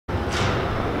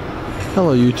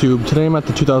Hello YouTube, today I'm at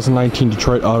the 2019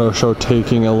 Detroit Auto Show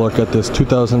taking a look at this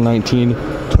 2019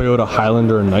 Toyota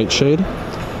Highlander Nightshade.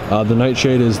 The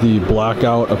Nightshade is the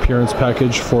blackout appearance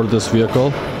package for this vehicle.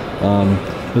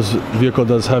 This vehicle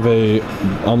does have a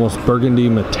almost burgundy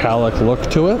metallic look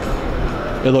to it.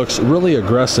 It looks really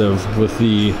aggressive with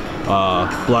the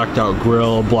blacked out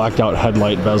grille, blacked out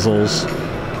headlight bezels.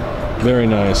 Very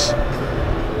nice.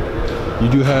 You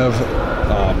do have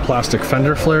plastic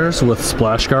fender flares with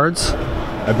splash guards.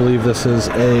 I believe this is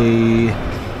a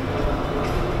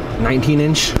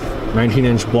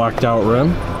 19-inch blacked out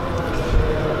rim.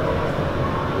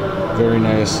 Very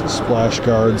nice splash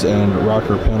guards and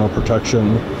rocker panel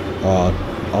protection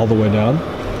all the way down.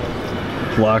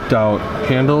 Blacked out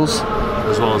handles,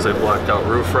 as well as a blacked out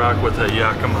roof rack with a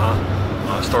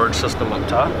Yakima storage system up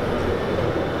top.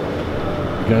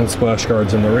 Again, splash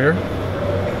guards in the rear.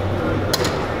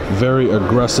 Very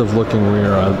aggressive looking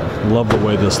rear. I love the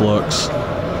way this looks.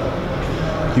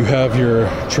 You have your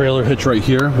trailer hitch right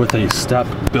here with a step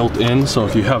built in, so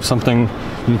if you have something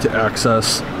you need to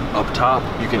access up top,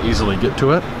 you can easily get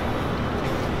to it.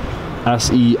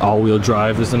 SE all-wheel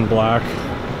drive is in black.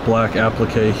 Black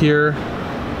applique here.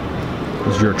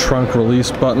 There's your trunk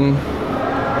release button.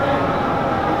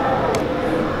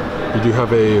 You do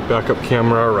have a backup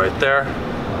camera right there.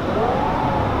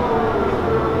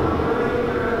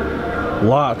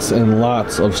 Lots and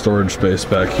lots of storage space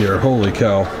back here. Holy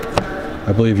cow.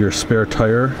 I believe your spare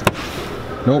tire.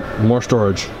 Nope, more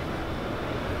storage.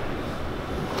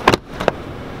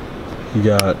 You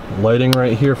got lighting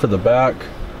right here for the back.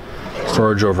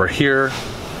 Storage over here.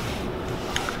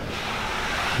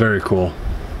 Very cool.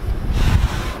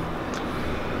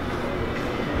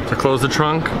 To close the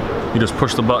trunk, you just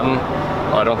push the button.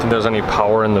 I don't think there's any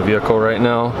power in the vehicle right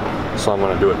now, so I'm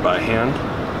going to do it by hand.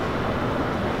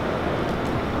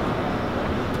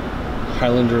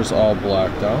 Highlander's all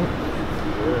blacked out.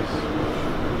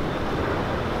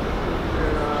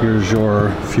 Here's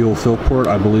your fuel fill port.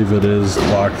 I believe it is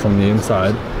locked from the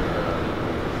inside.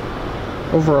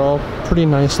 Overall, pretty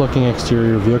nice looking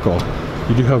exterior vehicle.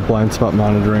 You do have blind spot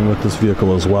monitoring with this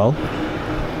vehicle as well.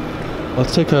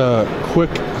 Let's take a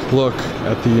quick look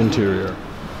at the interior.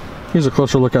 Here's a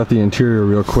closer look at the interior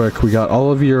real quick. We got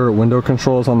all of your window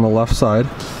controls on the left side.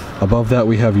 Above that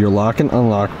we have your lock and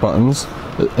unlock buttons.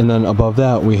 And then above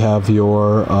that we have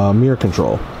your mirror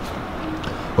control.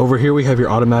 Over here we have your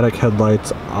automatic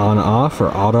headlights on off, or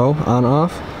auto on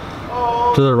off.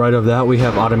 To the right of that we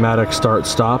have automatic start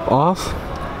stop off.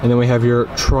 And then we have your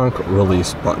trunk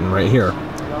release button right here.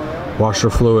 Washer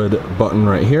fluid button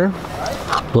right here.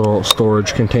 Little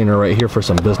storage container right here for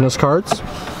some business cards.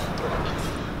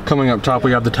 Coming up top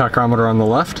we have the tachometer on the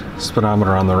left,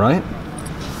 speedometer on the right.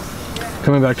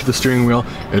 Coming back to the steering wheel,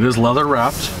 it is leather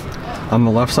wrapped. On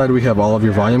the left side we have all of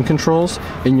your volume controls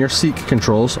and your seat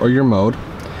controls, or your mode,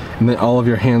 and then all of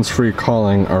your hands-free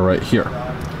calling are right here.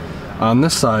 On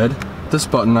this side, this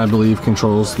button I believe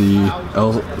controls the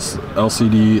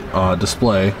LCD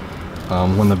display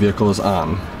when the vehicle is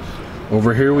on.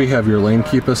 Over here we have your lane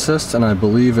keep assist, and I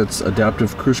believe it's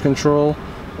adaptive cruise control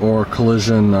or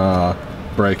collision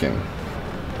braking.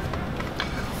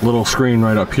 Little screen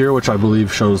right up here which I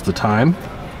believe shows the time.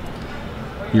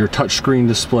 Your touchscreen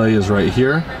display is right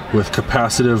here with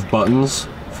capacitive buttons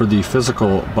for the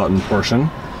physical button portion.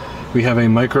 We have a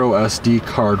micro SD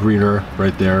card reader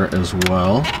right there as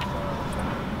well.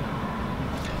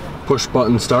 Push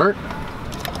button start,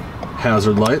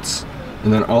 hazard lights,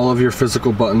 and then all of your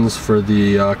physical buttons for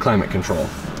the climate control.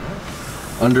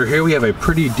 Under here we have a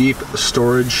pretty deep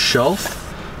storage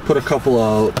shelf. Put a couple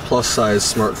of plus size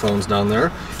smartphones down there,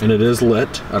 and it is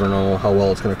lit. I don't know how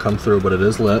well it's going to come through, but it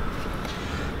is lit.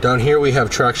 Down here we have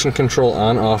traction control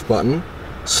on off button,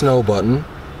 snow button,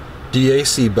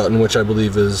 DAC button, which I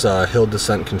believe is hill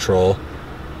descent control,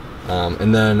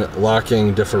 and then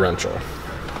locking differential.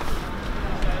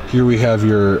 Here we have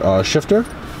your shifter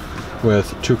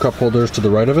with two cup holders to the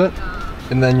right of it,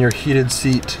 and then your heated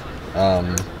seat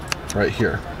right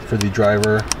here for the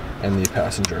driver and the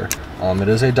passenger. It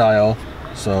is a dial,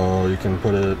 so you can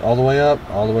put it all the way up,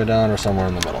 all the way down, or somewhere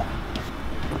in the middle.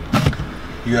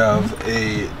 You have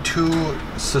a two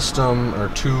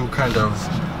kind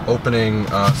of opening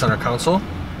center console,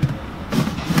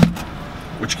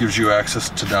 which gives you access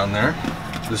to down there.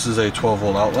 This is a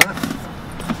 12-volt outlet.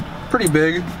 Pretty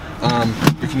big.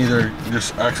 You can either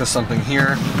just access something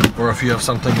here, or if you have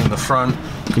something in the front,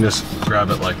 you can just grab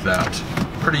it like that.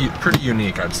 Pretty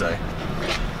unique, I'd say.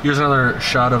 Here's another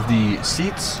shot of the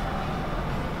seats.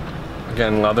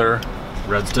 Again, leather,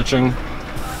 red stitching.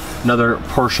 Another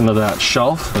portion of that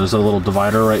shelf, there's a little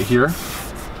divider right here,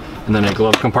 and then a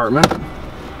glove compartment.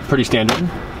 pretty standard.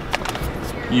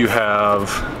 You have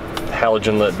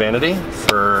halogen lit vanity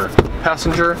for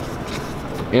passenger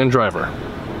and driver.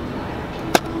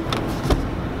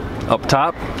 Up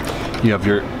top, you have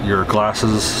your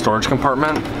glasses storage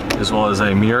compartment, as well as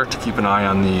a mirror to keep an eye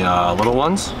on the little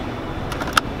ones.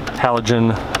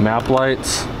 Halogen map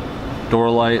lights, door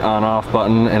light on off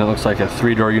button, and it looks like a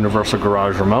 3-door universal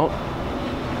garage remote.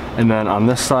 And then on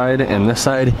this side and this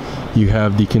side, you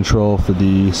have the control for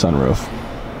the sunroof.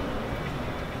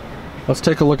 Let's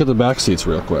take a look at the back seats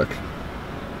real quick.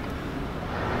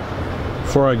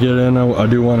 Before I get in, I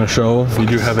do want to show, you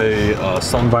do have a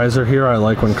sun visor here. I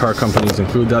like when car companies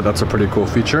include that. That's a pretty cool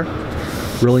feature.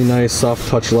 Really nice soft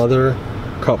touch leather,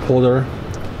 cup holder,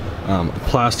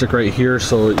 plastic right here,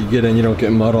 so you get in, you don't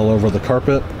get mud all over the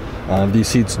carpet. These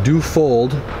seats do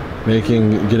fold,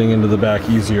 making getting into the back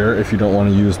easier if you don't want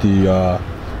to use the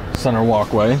center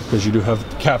walkway, because you do have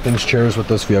captain's chairs with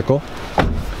this vehicle.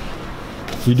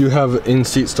 You do have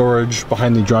in-seat storage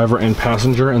behind the driver and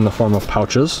passenger in the form of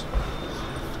pouches.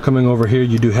 Coming over here,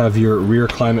 you do have your rear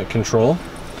climate control.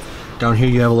 Down here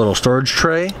you have a little storage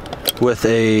tray with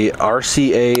a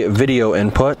RCA video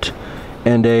input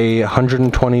and a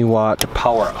 120 watt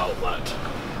power outlet.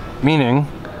 Meaning,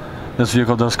 this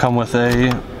vehicle does come with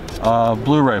a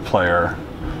Blu-ray player.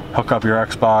 Hook up your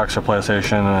Xbox or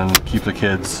PlayStation and keep the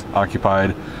kids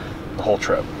occupied the whole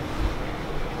trip.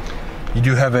 You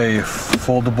do have a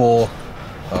foldable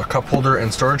cup holder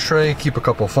and storage tray. Keep a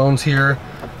couple phones here.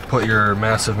 Put your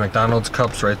massive McDonald's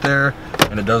cups right there,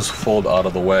 and it does fold out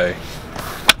of the way.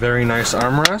 Very nice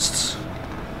armrests.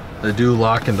 They do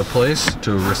lock into place.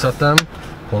 To reset them,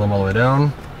 pull them all the way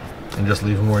down, and just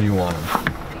leave them where you want them.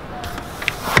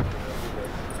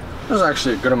 There's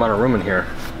actually a good amount of room in here.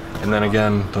 And then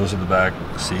again, those are the back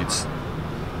seats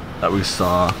that we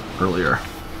saw earlier.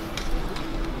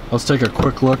 Let's take a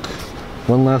quick look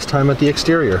one last time at the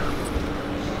exterior.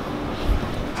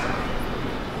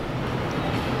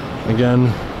 Again,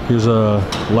 here's a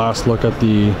last look at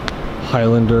the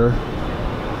Highlander.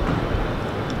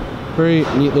 Very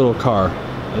neat little car.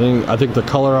 I think the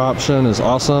color option is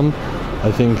awesome.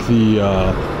 I think the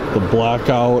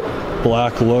blackout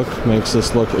black look makes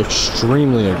this look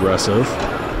extremely aggressive.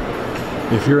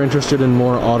 If you're interested in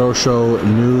more auto show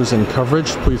news and coverage,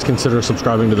 please consider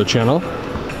subscribing to the channel.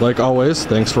 Like always,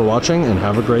 thanks for watching and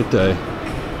have a great day.